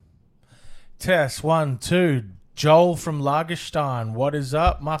Test 1, 2. Joel from Lagerstein. What is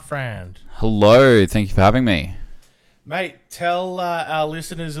up, my friend? Hello, thank you for having me. Mate, tell our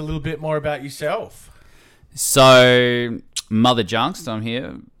listeners a little bit more about yourself. So, Mother Junks, I'm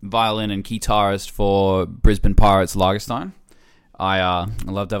here, violin and guitarist for Brisbane Pirates Lagerstein. I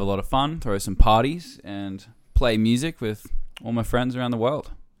love to have a lot of fun, throw some parties, and play music with all my friends around the world.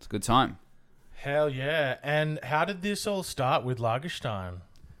 It's a good time. Hell yeah. And how did this all start with Lagerstein?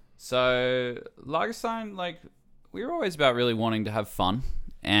 So, Lagerstein, we were always about really wanting to have fun.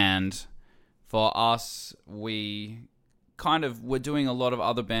 And for us, we kind of were doing a lot of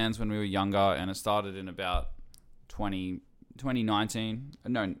other bands when we were younger. And it started in about 2019.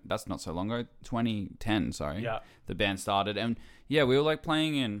 No, that's not so long ago. 2010, sorry. Yeah. The band started. And yeah, we were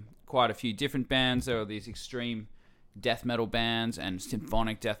playing in quite a few different bands. There were these extreme death metal bands and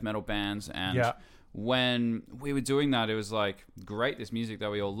symphonic death metal bands. And when we were doing that, it was great, this music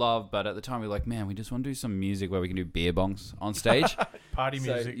that we all love, but at the time we were man, we just want to do some music where we can do beer bongs on stage. Party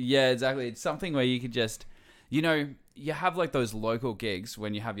music. Yeah, exactly. It's something where you could just, you have those local gigs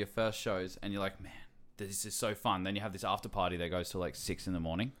when you have your first shows and you're man, this is so fun. Then you have this after party that goes to 6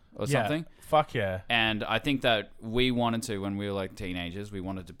 a.m. or something. Fuck yeah. And I think that we wanted to, when we were teenagers, we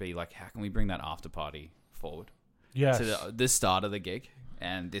wanted to be how can we bring that after party forward? Yes. To the start of the gig.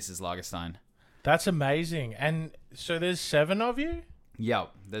 And this is Lagerstein. That's amazing. And so there's 7 of you? Yeah,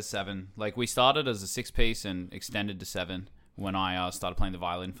 there's 7. We started as a 6-piece and extended to 7 when I started playing the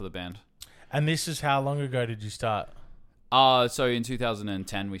violin for the band. And this is how long ago did you start? So in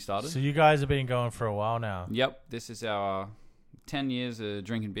 2010 we started. So you guys have been going for a while now. Yep, this is our 10 years of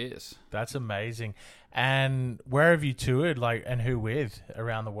drinking beers. That's amazing. And where have you toured, and who with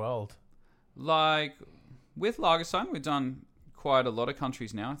around the world? With Lagerstein, we've done quite a lot of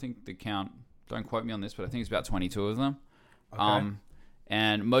countries now. I think the count, don't quote me on this, but I think it's about 22 of them. Okay.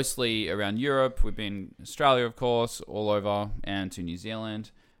 And mostly around Europe. We've been Australia, of course, all over, and to New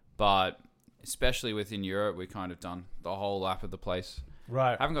Zealand. But especially within Europe, we've kind of done the whole lap of the place.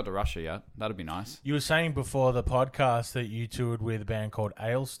 Right. Haven't got to Russia yet. That'd be nice. You were saying before the podcast that you toured with a band called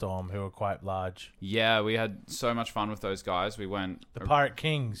Ailstorm, who are quite large. Yeah, we had so much fun with those guys. We went... The Pirate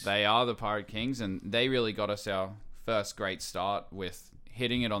Kings. They are the Pirate Kings, and they really got us our first great start with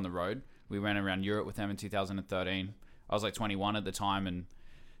hitting it on the road. We went around Europe with them in 2013. I was 21 at the time, and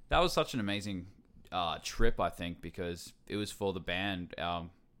that was such an amazing trip, I think, because it was for the band,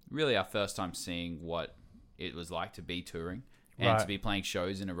 really our first time seeing what it was like to be touring and to be playing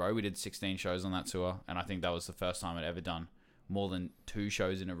shows in a row. We did 16 shows on that tour, and I think that was the first time I'd ever done more than 2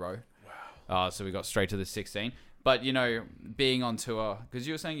 shows in a row. Wow. So we got straight to the 16. But, being on tour, because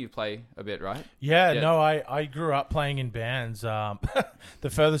you were saying you play a bit, right? Yeah, no, I grew up playing in bands. The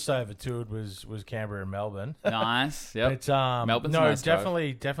furthest I ever toured was Canberra and Melbourne. Nice, yep. But, Melbourne's no, a nice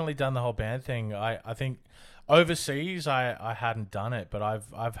definitely done the whole band thing. I think overseas I hadn't done it, but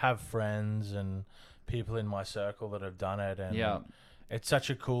I've have friends and people in my circle that have done it, and it's such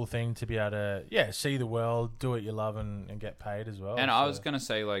a cool thing to be able to see the world, do what you love, and get paid as well. And I was going to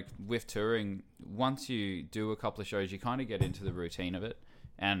say, with touring, once you do a couple of shows, you kind of get into the routine of it.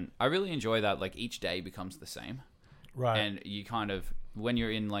 And I really enjoy that, each day becomes the same. Right. And you kind of, when you're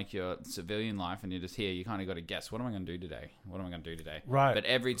in, your civilian life and you're just here, you kind of got to guess, what am I going to do today? What am I going to do today? Right. But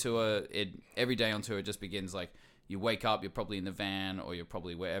every day on tour, it just begins, you wake up, you're probably in the van, or you're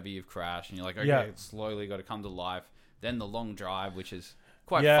probably wherever you've crashed, and you're okay, it's slowly got to come to life. Then the long drive, which is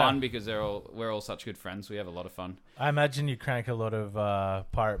quite fun because we're all such good friends. We have a lot of fun. I imagine you crank a lot of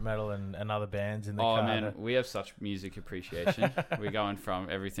pirate metal and other bands in the car. Oh man, we have such music appreciation. We're going from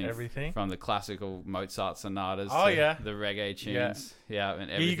everything from the classical Mozart sonatas to the reggae tunes. Yeah, and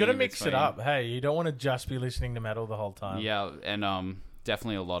everything. You got to mix it up. Hey, you don't want to just be listening to metal the whole time. Yeah, and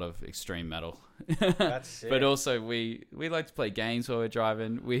definitely a lot of extreme metal. That's sick. But also we like to play games while we're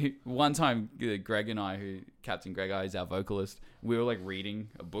driving. One time Greg and I, Captain Greg is our vocalist, we were reading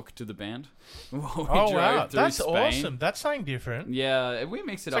a book to the band while we drove through that's Spain. Awesome. That's something different. Yeah, we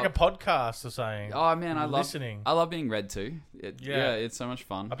mix it up. It's like a podcast or something. Oh man, I love being read to. It's so much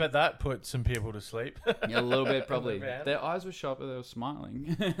fun. I bet that put some people to sleep. Yeah, a little bit probably. Their eyes were sharp, but they were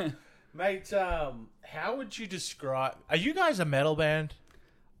smiling. Mate, how would you describe... Are you guys a metal band?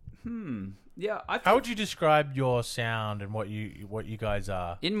 Yeah, how would you describe your sound and what you guys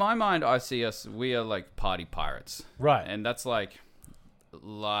are? In my mind, I see us. We are party pirates, right? And that's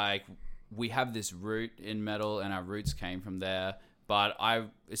we have this root in metal, and our roots came from there. But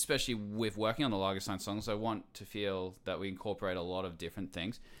especially with working on the Lagerstein songs, I want to feel that we incorporate a lot of different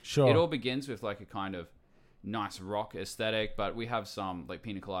things. Sure. It all begins with a kind of nice rock aesthetic, but we have some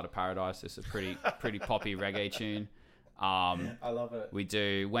Pina Colada Paradise. It's a pretty poppy reggae tune. I love it. We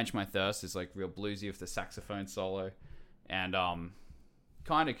do Wench My Thirst is like real bluesy with the saxophone solo, and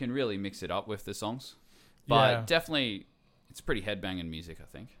kind of can really mix it up with the songs. But definitely, it's pretty headbanging music, I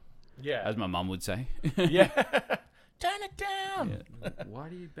think. Yeah. As my mum would say. Yeah. Turn it down. Yeah. Why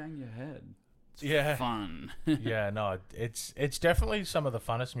do you bang your head? It's fun. Yeah, no, it's definitely some of the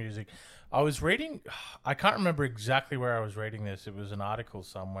funnest music. I was reading, I can't remember exactly where I was reading this. It was an article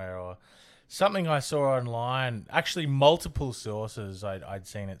somewhere or something I saw online. Actually, multiple sources I'd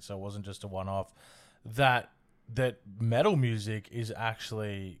seen it, so it wasn't just a one-off. That metal music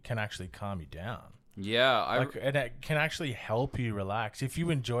can actually calm you down. Yeah, and it can actually help you relax if you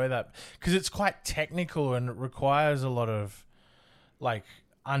enjoy that, because it's quite technical and it requires a lot of like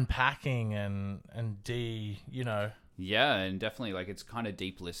unpacking and Yeah, and definitely like it's kind of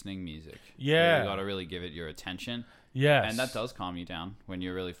deep listening music. Yeah, you got to really give it your attention. Yeah, and that does calm you down when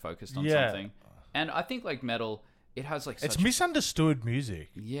you're really focused on something. And I think like metal, it has like it's misunderstood music.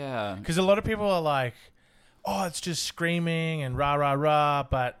 Yeah, because a lot of people are like, oh, it's just screaming and rah rah rah,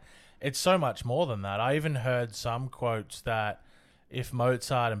 but it's so much more than that. I even heard some quotes that if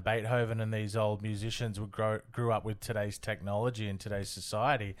Mozart and Beethoven and these old musicians grew up with today's technology and today's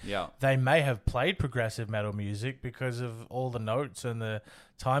society, they may have played progressive metal music because of all the notes and the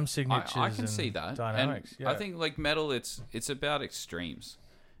time signatures. I can see that. Dynamics. And I think like metal, it's about extremes.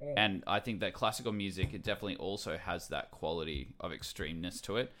 And I think that classical music, it definitely also has that quality of extremeness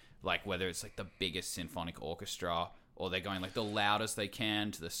to it. Like whether it's like the biggest symphonic orchestra, or they're going like the loudest they can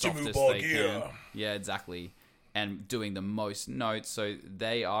to the softest they can. Yeah, exactly. And doing the most notes, so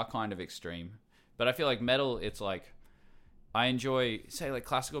they are kind of extreme. But I feel like metal, it's like, I enjoy, say like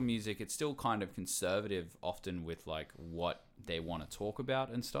classical music, it's still kind of conservative often with like what they want to talk about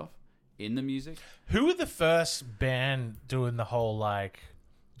and stuff in the music. Who were the first band doing the whole like,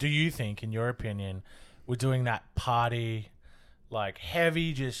 do you think, in your opinion, were doing that party, like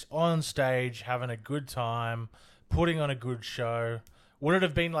heavy, just on stage, having a good time, putting on a good show? Would it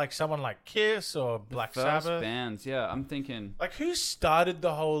have been like someone like Kiss or Black Sabbath? Bands, yeah. I'm thinking like who started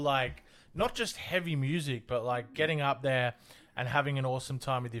the whole like not just heavy music, but like getting up there and having an awesome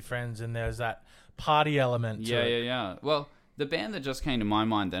time with your friends, and there's that party element to it. Yeah. Well, the band that just came to my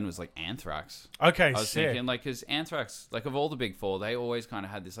mind then was like Anthrax. Okay, I was thinking like, because Anthrax, like of all the big four, they always kind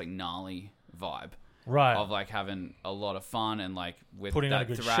of had this like gnarly vibe. Right. Of like having a lot of fun and like with putting that on a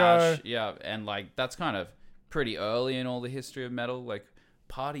good thrash. show. Yeah, and like that's kind of pretty early in all the history of metal, like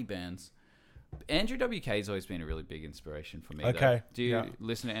party bands. Andrew WK has always been a really big inspiration for me. Okay. Though. Do you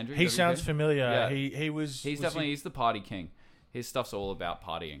listen to Andrew? He WK? sounds familiar. Yeah. He's He's the party king. His stuff's all about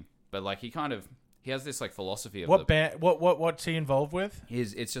partying. But like he has this like philosophy of what band? What's he involved with?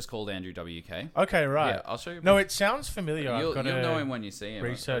 It's just called Andrew WK. Okay, right. Yeah, I'll show you. No, it sounds familiar. You'll know him when you see him.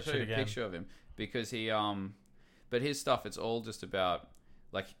 Research I'll show you it again. a picture of him because he but his stuff, it's all just about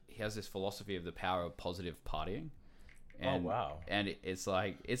like he has this philosophy of the power of positive partying. And, oh wow! And it's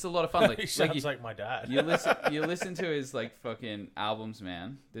like it's a lot of fun. Like he sounds like my dad. you listen to his like fucking albums,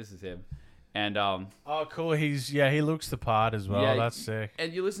 man. This is him. And oh cool. He looks the part as well. Yeah, that's sick.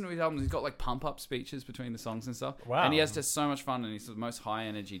 And you listen to his albums, he's got like pump up speeches between the songs and stuff. Wow. And he has just so much fun, and he's the most high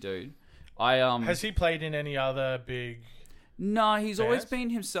energy dude. Has he played in any other big? No, he's always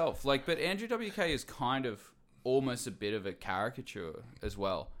been himself. Like, but Andrew WK is kind of almost a bit of a caricature as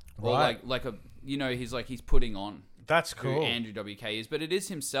well. Right. Or like a he's putting on. That's cool. Who Andrew WK is, but it is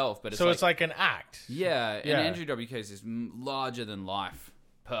himself. But it's like an act. Yeah, and Andrew WK is this larger than life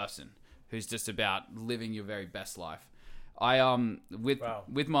person who's just about living your very best life.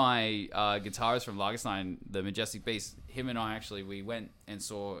 With my guitarist from Lagerstein, the Majestic Beast, him and I we went and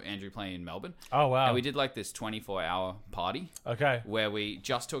saw Andrew play in Melbourne. Oh wow! And we did like this 24-hour party. Okay. Where we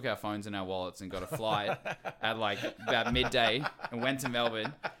just took our phones and our wallets and got a flight at like about midday and went to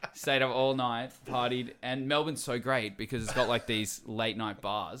Melbourne, stayed up all night, partied, and Melbourne's so great because it's got like these late night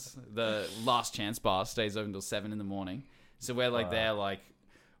bars. The Last Chance bar stays open until 7 a.m. So we're like there like,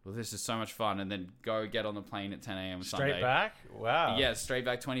 well, this is so much fun, and then go get on the plane at 10 a.m. Sunday. Straight back? Wow. Yeah, straight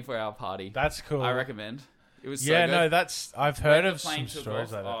back, 24-hour party. That's cool. I recommend. It was so good. No, I've heard of some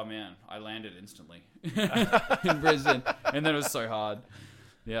stories like that. Oh man, I landed instantly in Brisbane, and then it was so hard.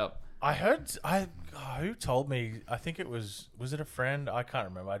 Yeah. I heard. Who told me? I think it was it a friend? I can't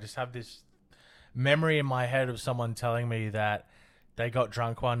remember. I just have this memory in my head of someone telling me that they got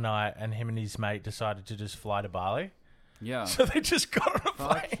drunk one night and him and his mate decided to just fly to Bali. Yeah. So they just got on a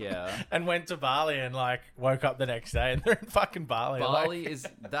plane and went to Bali and like woke up the next day and they're in fucking Bali. Bali is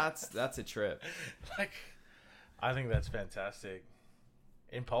that's a trip. Like, I think that's fantastic.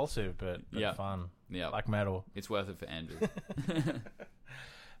 Impulsive, but fun. Yeah. Like metal. It's worth it for Andrew.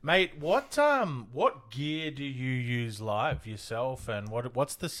 Mate, what gear do you use live yourself, and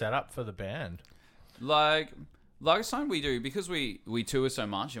what's the setup for the band? Like I was saying, we do, because we tour so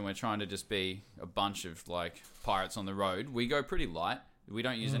much and we're trying to just be a bunch of like pirates on the road. We go pretty light. We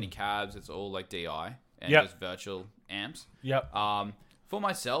don't use any cabs. It's all like DI and just virtual amps. Yep. For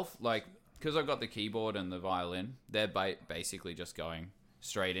myself, like, because I've got the keyboard and the violin, they're basically just going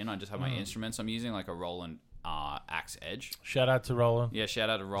straight in. I just have my instruments. I'm using like a Roland Axe Edge. Shout out to Roland. Yeah, shout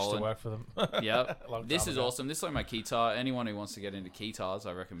out to Roland. Used to work for them. Yep. This is awesome. This is like my guitar. Anyone who wants to get into guitars,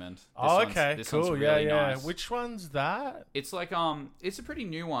 I recommend. This cool. Really nice. Which one's that? It's like it's a pretty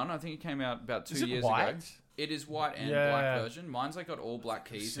new one. I think it came out about 2 years ago. It is white and black version. Mine's like got all black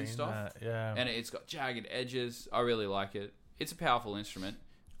keys and stuff. And it's got jagged edges. I really like it. It's a powerful instrument.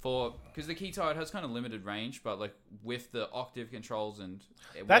 Because the guitar, it has kind of limited range, but like with the octave controls and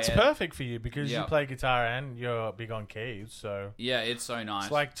that's perfect for you, because you play guitar and you're big on keys. So yeah, it's so nice.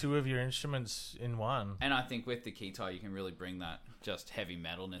 It's like two of your instruments in one. And I think with the guitar, you can really bring that just heavy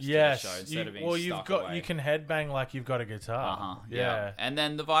metalness to the show instead of being stuck away. You can headbang like you've got a guitar. Yeah. And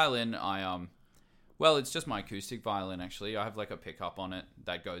then the violin, it's just my acoustic violin actually. I have like a pickup on it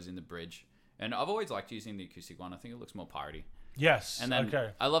that goes in the bridge, and I've always liked using the acoustic one. I think it looks more piratey. Yes. And then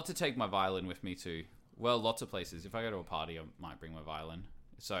I love to take my violin with me to, lots of places. If I go to a party, I might bring my violin.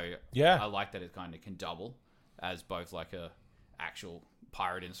 So I like that it kind of can double as both like a actual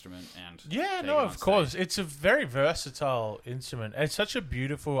pirate instrument and of course. It's a very versatile instrument. It's such a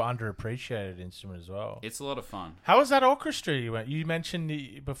beautiful, underappreciated instrument as well. It's a lot of fun. How was that orchestra you went? You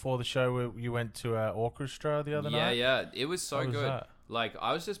mentioned before the show you went to an orchestra the other night. Yeah. It was so good. That? Like,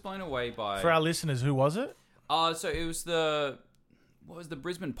 I was just blown away by... For our listeners, who was it? So it was the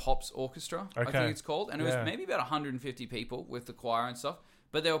Brisbane Pops Orchestra, I think it's called. And it was maybe about 150 people with the choir and stuff.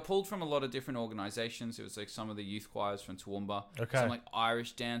 But they were pulled from a lot of different organisations. It was like some of the youth choirs from Toowoomba. Some like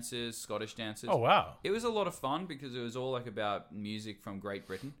Irish dancers, Scottish dancers. Oh, wow. It was a lot of fun because it was all like about music from Great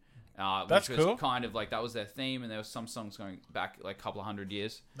Britain. That's which was cool. Kind of like that was their theme, and there was some songs going back like a couple of 100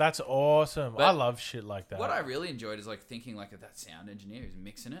 years. That's awesome. I love shit like that. What I really enjoyed is like thinking like of that sound engineer who's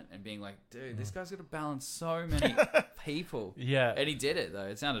mixing it and being like, dude, this guy's got to balance so many people. Yeah. And he did it though.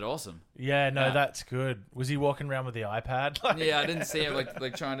 It sounded awesome. Yeah, that's good. Was he walking around with the iPad? Yeah, I didn't see him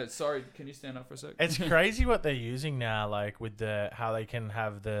like trying to. Sorry, can you stand up for a sec? It's crazy what they're using now, like with how they can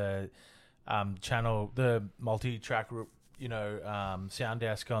have the channel, the multi-track sound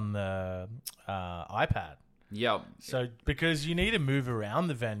desk on the iPad. Yeah. So because you need to move around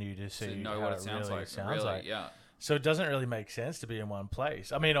the venue to see know how what it sounds really like. Yeah. So it doesn't really make sense to be in one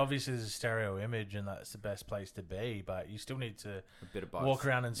place. I mean, obviously there's a stereo image and that's the best place to be, but you still need to walk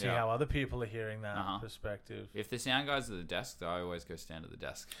around and see how other people are hearing that perspective. If the sound guys at the desk, I always go stand at the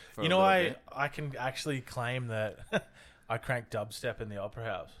desk. I can actually claim that I crank dubstep in the Opera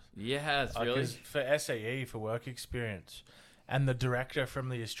House. Yes, really? For SAE, for work experience. And the director from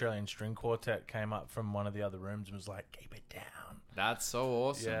the Australian String Quartet came up from one of the other rooms and was like, keep it down. That's so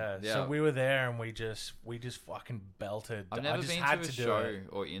awesome. Yeah. So we were there and we just fucking belted. I've never been to a show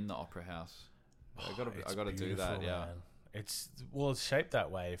or in the Opera House. I got to do that, yeah. Man. It's shaped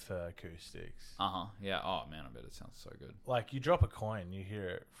that way for acoustics. Yeah. Oh man, I bet it sounds so good. Like you drop a coin, you hear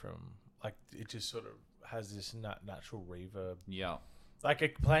it from like it just sort of has this natural reverb. Yeah.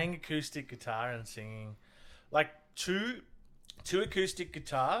 Like playing acoustic guitar and singing, like two acoustic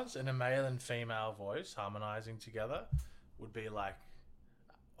guitars and a male and female voice harmonizing together would be like,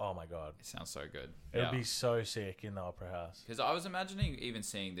 oh my god, it sounds so good. It would be so sick in the Opera House. Because I was imagining even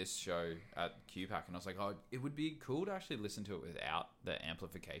seeing this show at QPAC, and I was like, oh, it would be cool to actually listen to it without the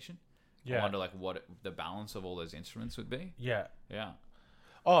amplification. I wonder like what the balance of all those instruments would be. Yeah.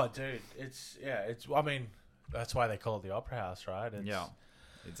 Oh, dude, it's. I mean, that's why they call it the Opera House, right? Yeah.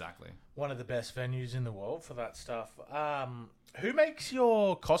 Exactly. One of the best venues in the world for that stuff. Who makes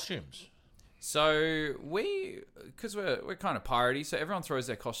your costumes? So because we're kind of piratey, so everyone throws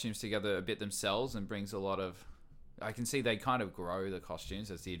their costumes together a bit themselves and brings a lot of... I can see they kind of grow the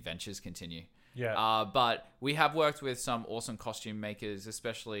costumes as the adventures continue. Yeah. But we have worked with some awesome costume makers,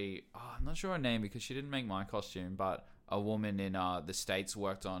 especially... I'm not sure her name because she didn't make my costume, but a woman in the States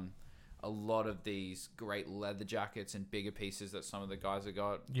worked on a lot of these great leather jackets and bigger pieces that some of the guys have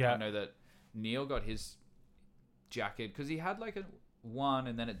got. Yeah. I know that Neil got his jacket because he had like one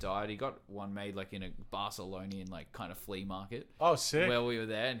and then it died. He got one made like in a Barcelonian like kind of flea market. Oh, sick. Where we were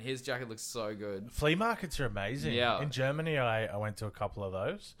there, and his jacket looks so good. Flea markets are amazing. Yeah. In Germany, I went to a couple of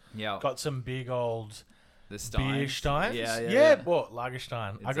those. Yeah. Got some big old... The Steins. Beer Steins? Yeah. What?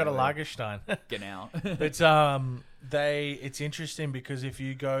 Lagerstein. Exactly. I got a Lagerstein. Get out. It's interesting because if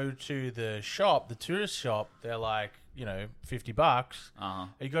you go to the shop, the tourist shop, they're like $50. Uh-huh.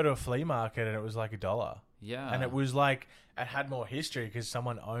 You go to a flea market and it was like $1. Yeah. And it was like, it had more history because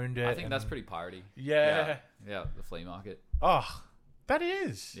someone owned it. I think that's pretty piratey. Yeah. Yeah, the flea market. Oh, that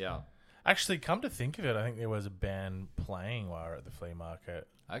is. Yeah. Actually, come to think of it, I think there was a band playing while we were at the flea market.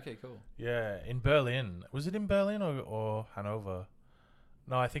 Okay, cool. Yeah, in Berlin. Was it in Berlin or Hanover?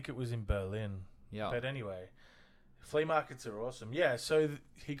 No, I think it was in Berlin. Yeah. But anyway, flea markets are awesome. Yeah, so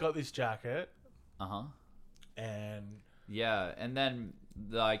he got this jacket. Uh-huh. And... Yeah, and then,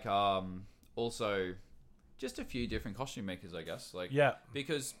 like, also... just a few different costume makers, I guess. Like, yeah.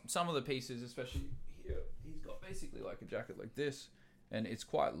 Because some of the pieces, especially here, he's got basically like a jacket like this, and it's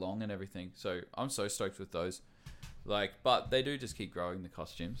quite long and everything. So I'm so stoked with those. Like, but they do just keep growing the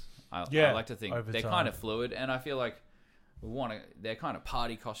costumes. I like to think they're kind of fluid, and I feel like they're kind of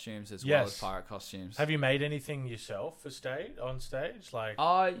party costumes as well as pirate costumes. Have you made anything yourself on stage? Like,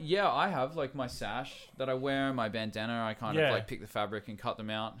 yeah, I have like my sash that I wear, my bandana. I kind of like pick the fabric and cut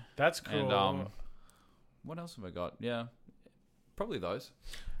them out. That's cool. And what else have I got? Yeah, probably those.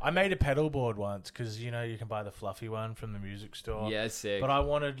 I made a pedal board once because, you can buy the fluffy one from the music store. Yeah, sick. But I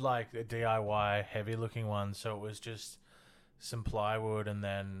wanted like a DIY heavy looking one. So it was just some plywood and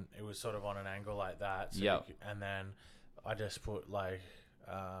then it was sort of on an angle like that. So and then I just put like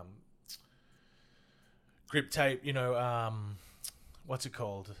grip tape, what's it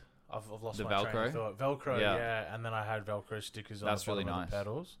called? I've lost the my Velcro? train of thought. Velcro, yeah. And then I had Velcro stickers on That's the bottom really of nice. the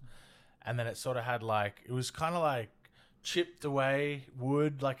pedals. And then it sort of had like, it was kind of like chipped away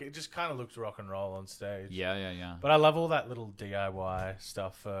wood. Like it just kind of looked rock and roll on stage. Yeah. But I love all that little DIY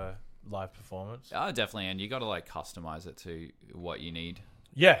stuff for live performance. Oh, definitely. And you got to like customize it to what you need.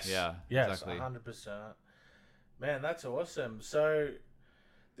 Yes. Yeah. Yes. Exactly. 100%. Man, that's awesome. So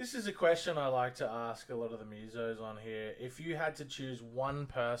this is a question I like to ask a lot of the musos on here. If you had to choose one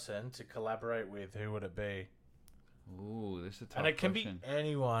person to collaborate with, who would it be? Ooh, this is a tough And it can question. be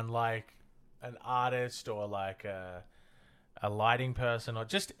anyone, like an artist or like a lighting person or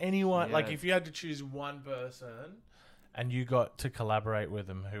just anyone. Yeah. Like if you had to choose one person and you got to collaborate with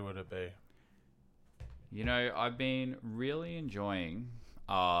them, who would it be? I've been really enjoying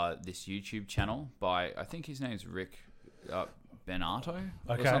this YouTube channel by, I think his name's Rick Benato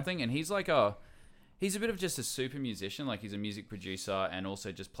or something. And he's like he's a bit of just a super musician. Like he's a music producer and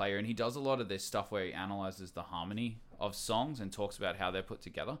also just player. And he does a lot of this stuff where he analyzes the harmony of songs and talks about how they're put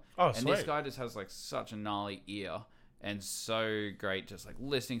together. Oh, and sweet. this guy just has like such a gnarly ear and so great just like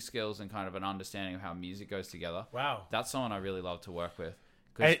listening skills and kind of an understanding of how music goes together. Wow. That's someone I really love to work with.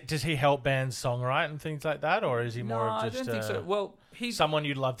 Does he help bands songwrite and things like that? Or is he more of just I don't think so. Well, he's someone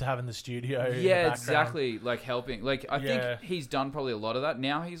you'd love to have in the studio? Yeah, in the exactly. Like helping. Like I think he's done probably a lot of that.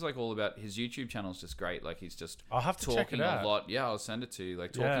 Now he's like all about his YouTube channel is just great. Like he's just I'll have to talking check it out. a lot. Yeah, I'll send it to you.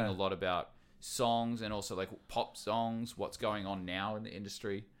 Like talking a lot about songs and also like pop songs, what's going on now in the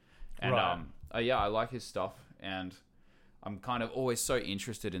industry. And I like his stuff, and I'm kind of always so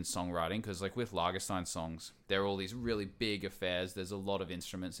interested in songwriting because like with Lagerstein songs, they're all these really big affairs. There's a lot of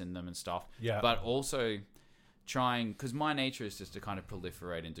instruments in them and stuff. Yeah. But also trying, because my nature is just to kind of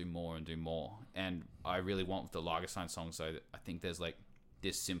proliferate and do more and do more. And I really want with the Lagerstein songs, so I think there's like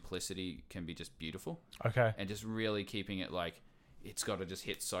this simplicity can be just beautiful. Okay. And just really keeping it like, it's got to just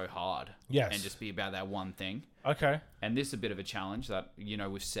hit so hard. Yes. And just be about that one thing. Okay. And this is a bit of a challenge that,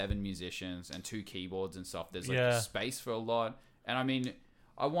 with 7 musicians and 2 keyboards and stuff, there's like space for a lot. And I mean,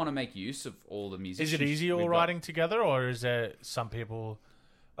 I want to make use of all the musicians. Is it easy all writing together, or is there some people,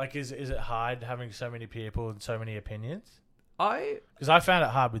 like, is it hard having so many people and so many opinions? Because I found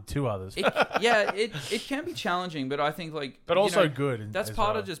it hard with 2 others. It can be challenging, but I think like, but also good. That's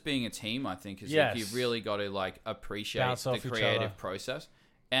part of just being a team. I think is like, you've really got to like appreciate the creative process,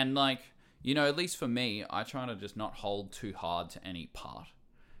 and like at least for me, I try to just not hold too hard to any part.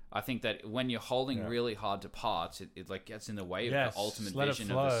 I think that when you're holding really hard to parts, it like gets in the way of the ultimate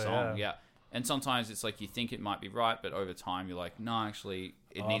vision of the song. Yeah. And sometimes it's like you think it might be right, but over time you're like, no, actually,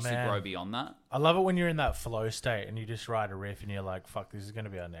 it needs to grow beyond that. I love it when you're in that flow state and you just write a riff and you're like, fuck, this is going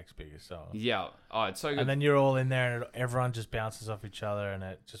to be our next biggest song. Yeah. Oh, it's so good. And then you're all in there and everyone just bounces off each other and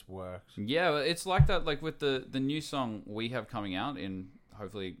it just works. Yeah, it's like that. Like with the new song we have coming out in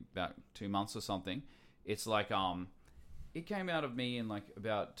hopefully about 2 months or something. It's like, it came out of me in like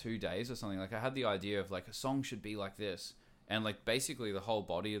about 2 days or something. Like I had the idea of like a song should be like this. And like basically the whole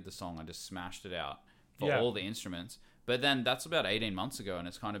body of the song, I just smashed it out for all the instruments. But then that's about 18 months ago, and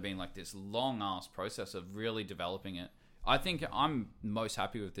it's kind of been like this long ass process of really developing it. I think I'm most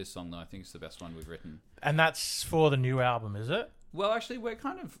happy with this song though. I think it's the best one we've written. And that's for the new album, is it? Well, actually, we're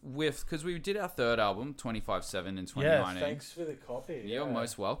kind of because we did our 3rd album, 25/7 in 2019. Yeah, thanks for the copy. You're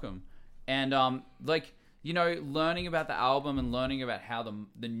most welcome. And like you know, learning about the album and learning about how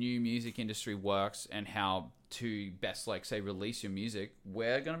the new music industry works and how to best, like, say, release your music,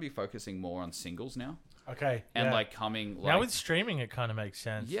 we're going to be focusing more on singles now. Okay. And, like, coming... Like, now with streaming, it kind of makes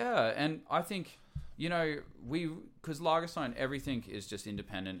sense. Yeah, and I think, you know, because Lagerstein, everything is just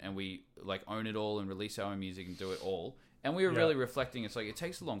independent, and we, like, own it all and release our own music and do it all. And we were really reflecting, it's like, it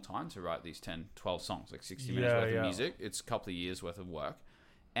takes a long time to write these 10, 12 songs, like 60 minutes worth of music. It's a couple of years worth of work.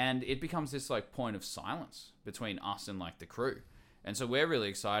 And it becomes this, like, point of silence between us and, like, the crew. And so we're really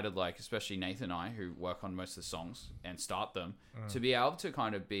excited, like, especially Nathan and I, who work on most of the songs and start them, to be able to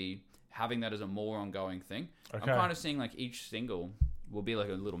kind of be having that as a more ongoing thing. Okay. I'm kind of seeing, like, each single will be, like,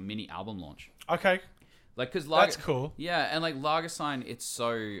 a little mini album launch. Okay. Like, because that's cool. Yeah, and, like, Lagerstein, it's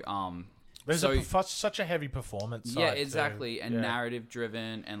so... There's such a heavy performance side. Yeah, exactly. Too. And narrative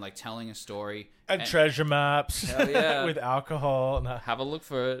driven and, like, telling a story. And treasure maps. Hell yeah. With alcohol. No. Have a look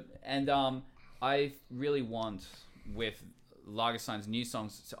for it. And I really want, with Lagerstein's new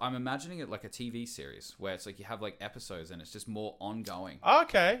songs, so I'm imagining it like a TV series where it's like you have, like, episodes and it's just more ongoing.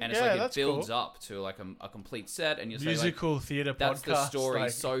 Okay. And it's like it builds up to, like, a complete set. And you're musical like, theater podcast. That's the story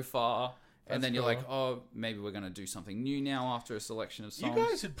like, so far. And then you're like, oh, maybe we're going to do something new now after a selection of songs. You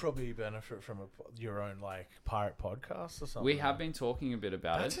guys would probably benefit from your own, like, pirate podcast or something. We have been talking a bit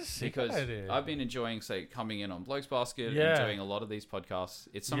about it. Because idea. I've been enjoying, say, coming in on Blokes Basket and doing a lot of these podcasts.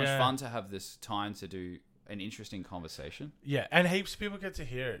 It's so much fun to have this time to do an interesting conversation. Yeah, and heaps of people get to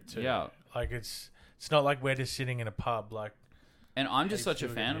hear it too. Yeah. Like, it's not like we're just sitting in a pub, like... And I'm just such a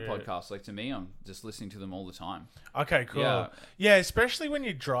fan of podcasts. Like, to me, I'm just listening to them all the time. Okay, cool. Yeah, especially when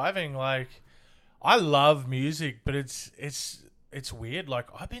you're driving. Like, I love music, but it's weird. Like,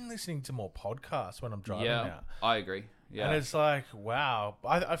 I've been listening to more podcasts when I'm driving now. I agree. Yeah. And it's like, wow.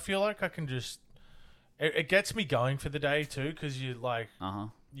 I feel like I can just... It gets me going for the day, too, because you, like...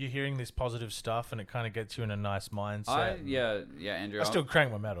 You're hearing this positive stuff, and it kind of gets you in a nice mindset. Andrew. I still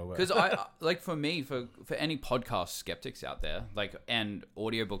crank my metal. Because I like, for me, for any podcast skeptics out there, like, and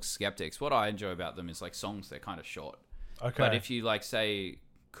audiobook skeptics, what I enjoy about them is, like, songs that are kind of short. Okay. But if you, like, say,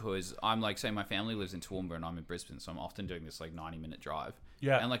 because I'm, like, say my family lives in Toowoomba and I'm in Brisbane, so I'm often doing this, like, 90-minute drive.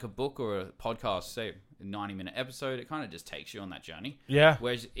 Yeah. And, like, a book or a podcast, say, a 90-minute episode, it kind of just takes you on that journey. Yeah.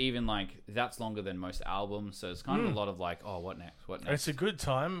 Whereas even, like, that's longer than most albums, so it's kind of a lot of, like, oh, what next? It's a good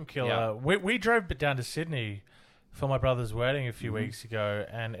time killer. Yeah. We drove down to Sydney for my brother's wedding a few weeks ago,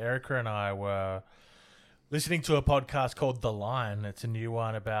 and Erica and I were listening to a podcast called The Line. It's a new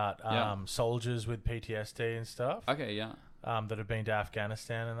one about soldiers with PTSD and stuff. Okay, yeah. That have been to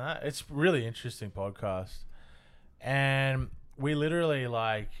Afghanistan and that. It's really interesting podcast. And... we literally,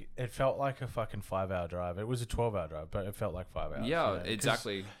 like, it felt like a fucking 5-hour drive. It was a 12-hour drive, but it felt like 5 hours. Yeah,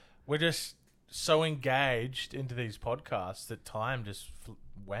 exactly. We're just so engaged into these podcasts that time just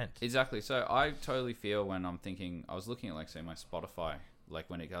went. Exactly. So I totally feel when I'm thinking, I was looking at, like, say, my Spotify, like,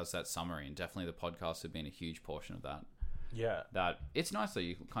 when it goes that summary, and definitely the podcasts have been a huge portion of that. Yeah. That it's nice that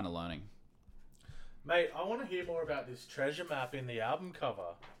you're kind of learning. Mate, I want to hear more about this treasure map in the album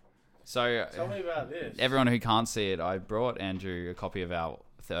cover. So, tell me about this. Everyone who can't see it, I brought Andrew a copy of our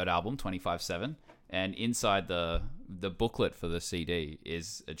third album, 25/7, and inside the booklet for the CD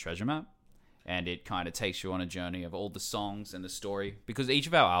is a treasure map, and it kind of takes you on a journey of all the songs and the story, because each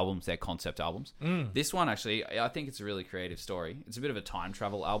of our albums, they're concept albums. This one, actually, I think it's a really creative story. It's a bit of a time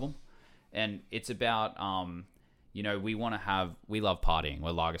travel album, and it's about, you know, we love partying.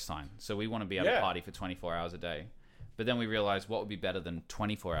 We're Lagerstein, so we want to be able to party for 24 hours a day. But then we realized what would be better than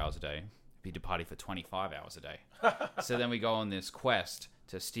 24 hours a day? Be to party for 25 hours a day. So then we go on this quest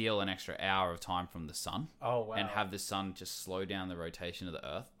to steal an extra hour of time from the sun. Oh, wow. And have the sun just slow down the rotation of the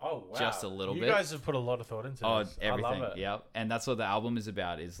earth. Oh, wow. Just a little bit. You guys have put a lot of thought into this. Everything. I love it. Yeah. And that's what the album is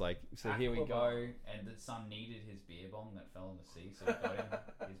about, is like, so here we go. And the son needed his beer bong that fell in the sea. So he got him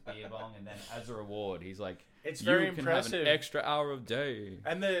his beer bong. And then as a reward, he's like, it's very impressive. Have an extra hour of day.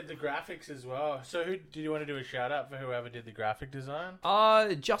 And the graphics as well. So who did you want to do a shout out for whoever did the graphic design?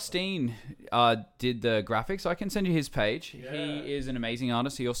 Justine did the graphics. I can send you his page. Yeah. He is an amazing artist.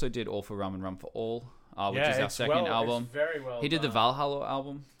 He also did All for Rum and Rum for All, which is our second album. It's very well He did the Valhalla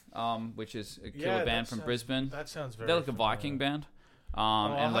album, which is a killer band from Brisbane. That sounds very They're like a Viking band.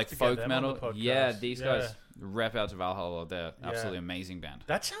 And like folk metal. Yeah, these guys rep out to Valhalla. They're absolutely amazing band.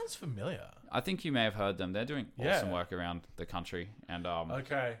 That sounds familiar. I think you may have heard them. They're doing awesome work around the country. And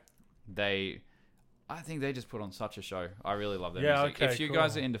I think they just put on such a show. I really love their music. If you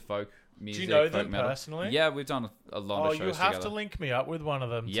guys are into folk music, do you know folk them metal, personally? Yeah, we've done a lot of shows together. You have to link me up with one of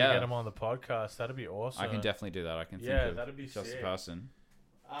them to get them on the podcast. That'd be awesome. I can definitely do that. I can think of that'd be just sick. a person.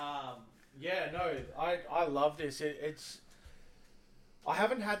 I love this. It's I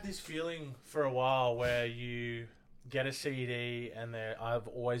haven't had this feeling for a while where you get a CD and I've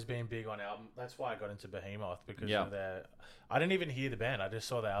always been big on album. That's why I got into Behemoth, because of their... I didn't even hear the band. I just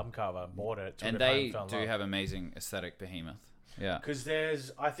saw the album cover, bought it, and they do have amazing aesthetic, Behemoth. Yeah.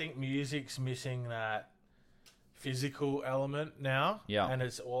 Because I think music's missing that physical element now. Yeah. And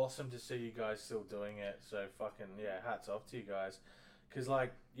it's awesome to see you guys still doing it. So fucking, hats off to you guys. Because,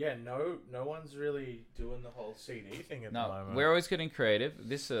 no one's really doing the whole CD thing at the moment. We're always getting creative.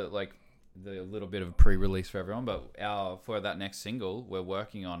 This the little bit of a pre-release for everyone, but for that next single, we're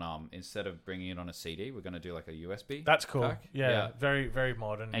working on instead of bringing it on a CD, we're going to do like a USB. That's cool. pack. Yeah, very, very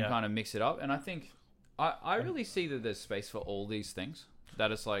modern. And kind of mix it up. And I think I really see that there's space for all these things.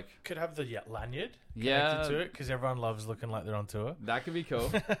 That it's like could have the lanyard connected to it, because everyone loves looking like they're on tour. That could be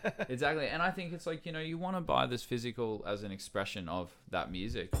cool. Exactly. And I think it's like, you want to buy this physical as an expression of that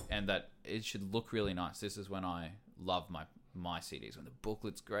music, and that it should look really nice. This is when I love my CDs, when the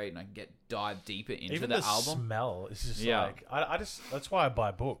booklet's great and I can dive deeper into even the album. Smell is just I just that's why I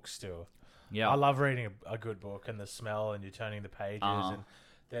buy books still. Yeah, I love reading a good book, and the smell, and you're turning the pages, and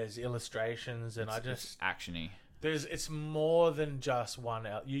there's illustrations, and it's actiony. It's more than just one.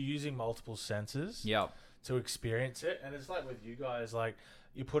 You're using multiple senses. To experience it, and it's like with you guys, like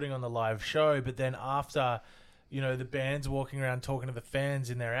you're putting on the live show, but then after, the band's walking around talking to the fans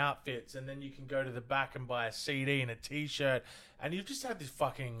in their outfits, and then you can go to the back and buy a CD and a T-shirt, and you've just had this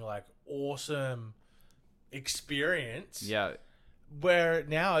fucking awesome experience. Yeah. Where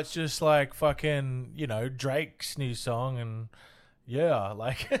now it's just like fucking, Drake's new song, and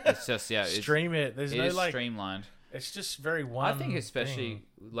it's just stream it. There's no streamlined. It's just very one. I think especially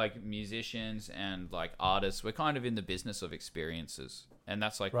like musicians and like artists, we're kind of in the business of experiences, and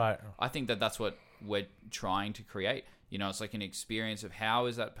that's like right. I think that's what we're trying to create. It's like an experience of how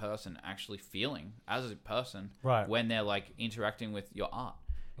is that person actually feeling as a person when they're like interacting with your art.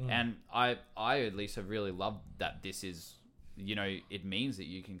 And I at least have really loved that this is, it means that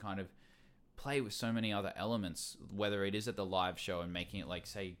you can kind of play with so many other elements, whether it is at the live show and making it like,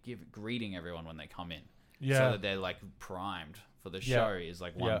 say, greeting everyone when they come in. So that they're like primed for the show is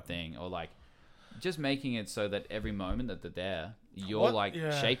like one thing, or like just making it so that every moment that they're there,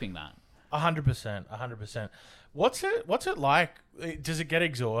 you're shaping that. 100%. What's it like? Does it get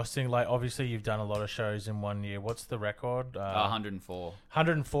exhausting? Like, obviously you've done a lot of shows in 1 year. What's the record? 104.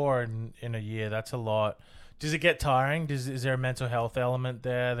 104 in a year. That's a lot. Does it get tiring? Is there a mental health element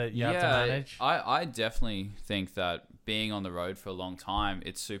there that you have to manage? I definitely think that being on the road for a long time,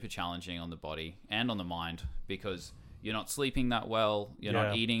 it's super challenging on the body and on the mind, because you're not sleeping that well, you're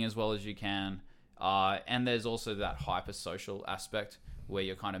not eating as well as you can, and there's also that hyper social aspect where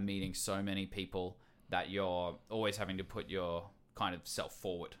you're kind of meeting so many people that you're always having to put your kind of self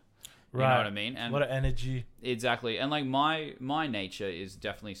forward. You know what I mean? And a lot of energy. Exactly. And like my nature is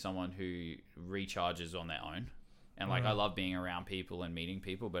definitely someone who recharges on their own. And like I love being around people and meeting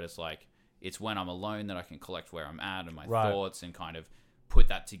people, but it's like it's when I'm alone that I can collect where I'm at and my thoughts and kind of put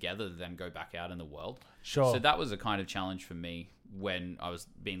that together to then go back out in the world. Sure. So that was a kind of challenge for me when I was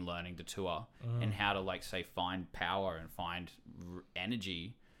learning to tour and how to like say find power and find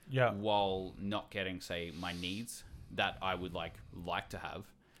energy while not getting say my needs that I would like to have.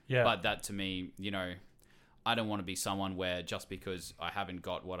 Yeah. But that to me, I don't want to be someone where just because I haven't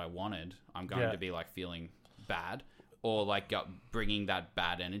got what I wanted, I'm going to be like feeling bad or like bringing that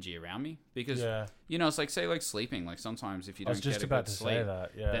bad energy around me, because it's like say like sleeping, like sometimes if you don't get a good sleep,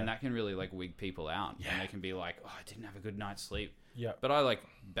 then that can really like wig people out and they can be like, oh, I didn't have a good night's sleep. Yeah. But I like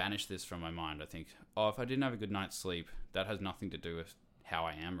banish this from my mind. I think, if I didn't have a good night's sleep, that has nothing to do with how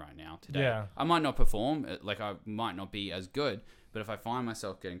I am right now today. Yeah. I might not perform, like I might not be as good, but if I find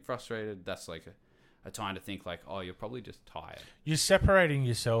myself getting frustrated, that's like a time to think like, oh, you're probably just tired. You're separating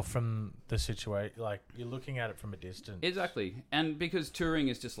yourself from the situation. Like you're looking at it from a distance. Exactly. And because touring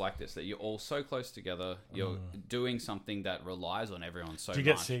is just like this, that you're all so close together. You're doing something that relies on everyone so much. Do you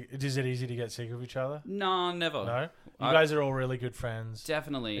get sick? Is it easy to get sick of each other? No, never. No? You guys are all really good friends.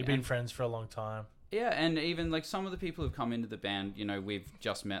 Definitely. You've been friends for a long time. Yeah, and even like some of the people who've come into the band, we've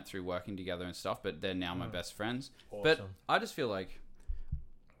just met through working together and stuff, but they're now my best friends. Awesome. But I just feel like,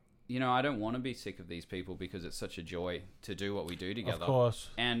 I don't want to be sick of these people because it's such a joy to do what we do together. Of course.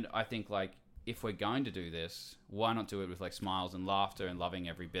 And I think like if we're going to do this, why not do it with like smiles and laughter and loving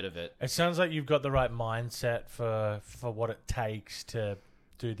every bit of it? It sounds like you've got the right mindset for what it takes to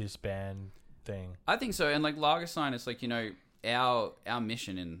do this band thing. I think so. And like Lagerstein, it's like, our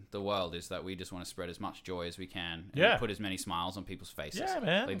mission in the world is that we just want to spread as much joy as we can and put as many smiles on people's faces. Yeah,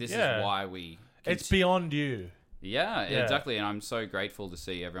 man. Like this is why we... It's beyond you. Yeah, exactly. And I'm so grateful to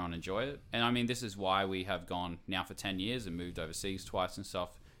see everyone enjoy it. And I mean, this is why we have gone now for 10 years and moved overseas twice and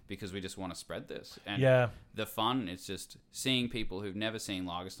stuff, because we just want to spread this. And the fun, it's just seeing people who've never seen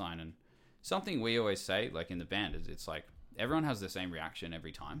Lagerstein. And something we always say, like in the band, is it's like everyone has the same reaction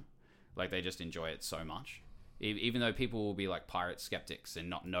every time. Like they just enjoy it so much. Even though people will be like pirate skeptics and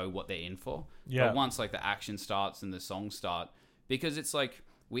not know what they're in for. Yeah. But once like the action starts and the songs start, because it's like,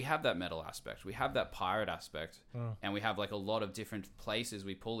 we have that metal aspect, we have that pirate aspect, and we have like a lot of different places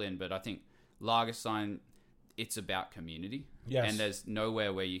we pull in. But I think Lagerstein, it's about community. Yes. And there's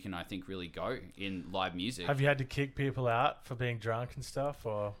nowhere where you can, I think, really go in live music. Have you had to kick people out for being drunk and stuff,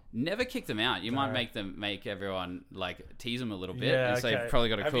 or never kick them out? You might make everyone like tease them a little bit, and say you've probably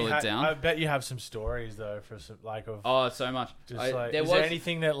got to cool it down. I bet you have some stories though for some so much. Just is there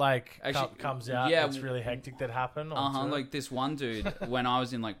anything that comes out that's really hectic that happened? Like this one dude when I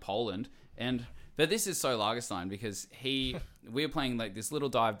was in like Poland, but this is so Lagerstein because we were playing like this little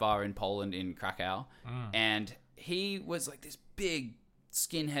dive bar in Poland in Krakow, and he was like this big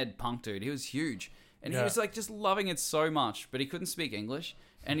skinhead punk dude. He was huge. And he was like just loving it so much, but he couldn't speak English.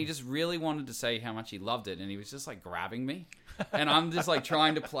 And he just really wanted to say how much he loved it. And he was just like grabbing me. And I'm just like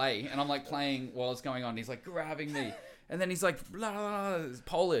trying to play. And I'm like playing while it's going on. He's like grabbing me. And then he's like, blah, blah, blah,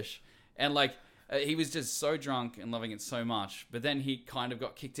 Polish. And like, he was just so drunk and loving it so much. But then he kind of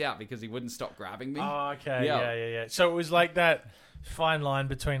got kicked out because he wouldn't stop grabbing me. Oh, okay. Yeah. So it was like that fine line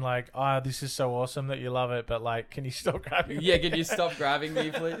between like, this is so awesome that you love it, but like, can you stop grabbing me? Yeah, can you stop grabbing me,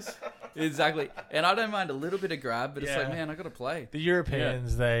 please? Exactly. And I don't mind a little bit of grab, but it's like, man, I got to play. The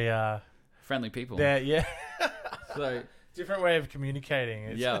Europeans, they... friendly people. They're, So... different way of communicating.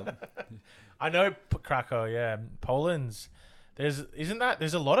 I know Krakow, Poland's... There's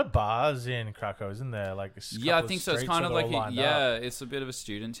a lot of bars in Krakow, isn't there? Like I think so. It's kind of like it's a bit of a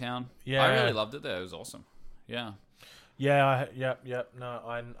student town. Yeah, I really loved it there. It was awesome. Yeah. Yeah. No,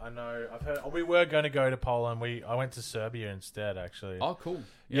 I know. I've heard. We were going to go to Poland. I went to Serbia instead, actually. Oh, cool.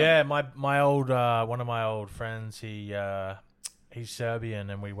 Yeah, my old one of my old friends. He's Serbian,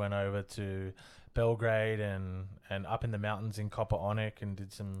 and we went over to Belgrade and up in the mountains in Kopaonik and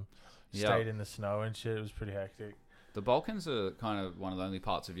did some stayed in the snow and shit. It was pretty hectic. The Balkans are kind of one of the only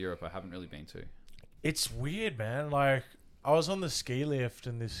parts of Europe I haven't really been to. It's weird, man. Like, I was on the ski lift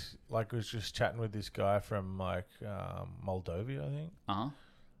and was just chatting with this guy from Moldova, I think.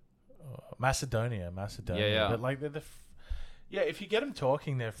 Macedonia. Yeah. But like they're if you get them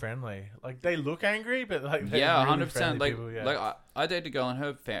talking, they're friendly. Like they look angry, but like they're really 100%. Like people, like I dated a girl and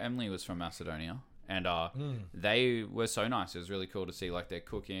her family was from Macedonia. And they were so nice. It was really cool to see like their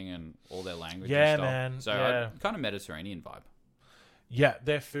cooking and all their language and stuff. Man. So kind of Mediterranean vibe. Yeah,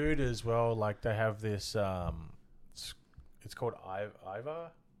 their food as well. Like they have this, it's called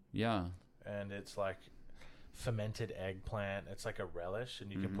Ivar. Yeah. And it's like fermented eggplant. It's like a relish and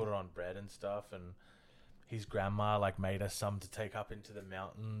you can put it on bread and stuff. And his grandma like made us some to take up into the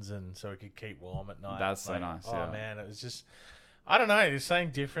mountains and so we could keep warm at night. That's so nice. Oh man, it was just, I don't know. There's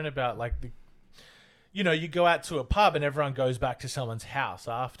something different about like you go out to a pub and everyone goes back to someone's house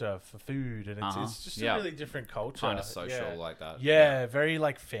after for food, and it's just a really different culture. Kind of social like that. Yeah, very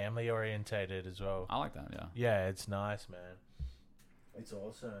like family orientated as well. I like that. Yeah. Yeah, it's nice, man. It's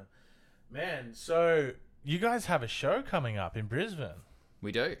awesome, man. So you guys have a show coming up in Brisbane.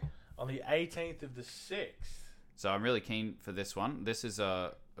 We do on the 18th of the 6th. So I'm really keen for this one. This is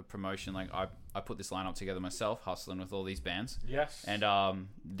a promotion. Like I put this lineup together myself, hustling with all these bands. Yes. And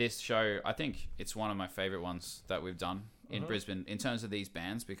this show, I think it's one of my favorite ones that we've done in Brisbane in terms of these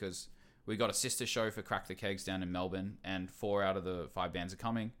bands, because we got a sister show for Crack the Kegs down in Melbourne, and 4 out of the 5 bands are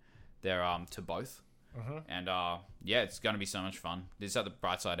coming. They're to both. And it's going to be so much fun. This is at the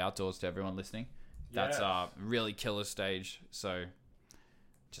Brightside Outdoors to everyone listening. That's a really killer stage. So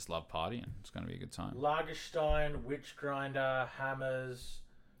just love partying. It's going to be a good time. Lagerstein, Witch Grinder, Hammers,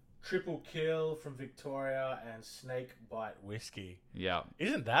 Triple Kill from Victoria, and Snake Bite Whiskey. Yeah.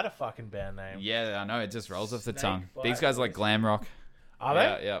 Isn't that a fucking band name? Yeah, I know. It just rolls off the tongue. These guys are like glam rock. Are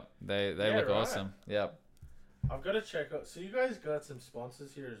they? Yeah. They look awesome. Yeah. I've got to check out. So you guys got some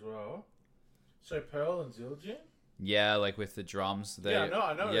sponsors here as well. So Pearl and Zildjian? Yeah, like with the drums. I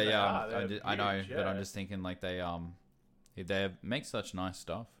know. Yeah. I know, but I'm just thinking like they make such nice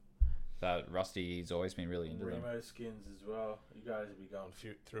stuff. That Rusty's always been really into them. Remo skins as well. You guys will be going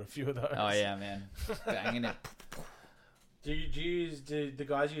through a few of those. Oh yeah, man, banging it. Do the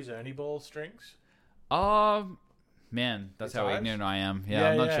guys use Ernie Ball strings? Man, that's how ignorant I am. Yeah,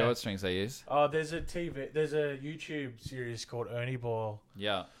 I'm not sure what strings they use. Oh, there's a YouTube series called Ernie Ball.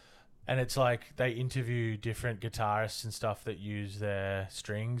 Yeah, And it's like they interview different guitarists and stuff that use their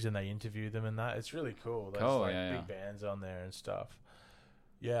strings, and they interview them and that. It's really cool. There's like big bands on there and stuff.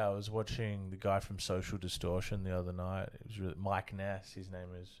 Yeah, I was watching the guy from Social Distortion the other night. It was really, Mike Ness, his name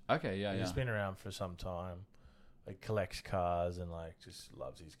is. Okay, yeah, He's been around for some time. Like collects cars and like just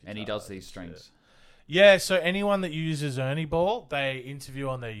loves his guitars. And he does these strings. Yeah, so anyone that uses Ernie Ball, they interview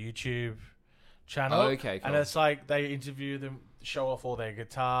on their YouTube channel. Oh, okay, cool. And it's like they interview them, show off all their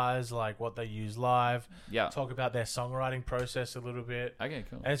guitars, like what they use live. Yeah. Talk about their songwriting process a little bit. Okay,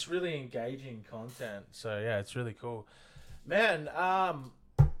 cool. And it's really engaging content. So yeah, it's really cool. Man,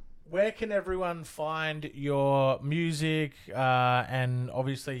 where can everyone find your music? And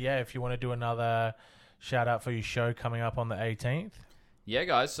obviously, yeah, if you want to do another shout out for your show coming up on the 18th. Yeah,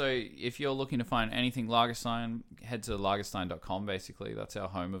 guys. So if you're looking to find anything Lagerstein, head to lagerstein.com. Basically, that's our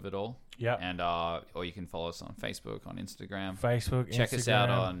home of it all. Yeah. And or you can follow us on Facebook, on Instagram. Check us out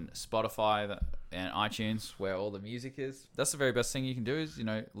on Spotify and iTunes, where all the music is. That's the very best thing you can do is,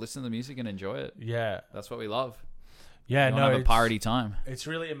 listen to the music and enjoy it. Yeah. That's what we love. Yeah, have a party time. It's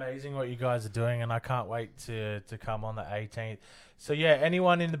really amazing what you guys are doing, and I can't wait to come on the 18th. So yeah,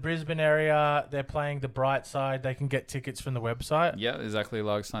 anyone in the Brisbane area, they're playing the Bright Side. They can get tickets from the website. Yeah, exactly.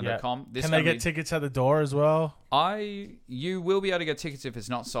 Lagerstein.com. Yeah. Can they get tickets at the door as well? You will be able to get tickets if it's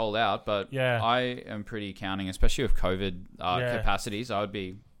not sold out, but yeah. I am pretty counting, especially with COVID capacities.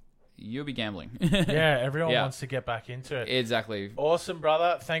 You'll be gambling. Yeah, everyone wants to get back into it. Exactly. Awesome,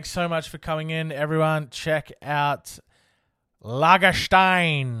 brother. Thanks so much for coming in. Everyone, check out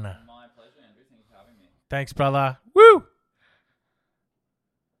Lagerstein. My pleasure, Andrew. Thanks for having me. Thanks, brother. Woo!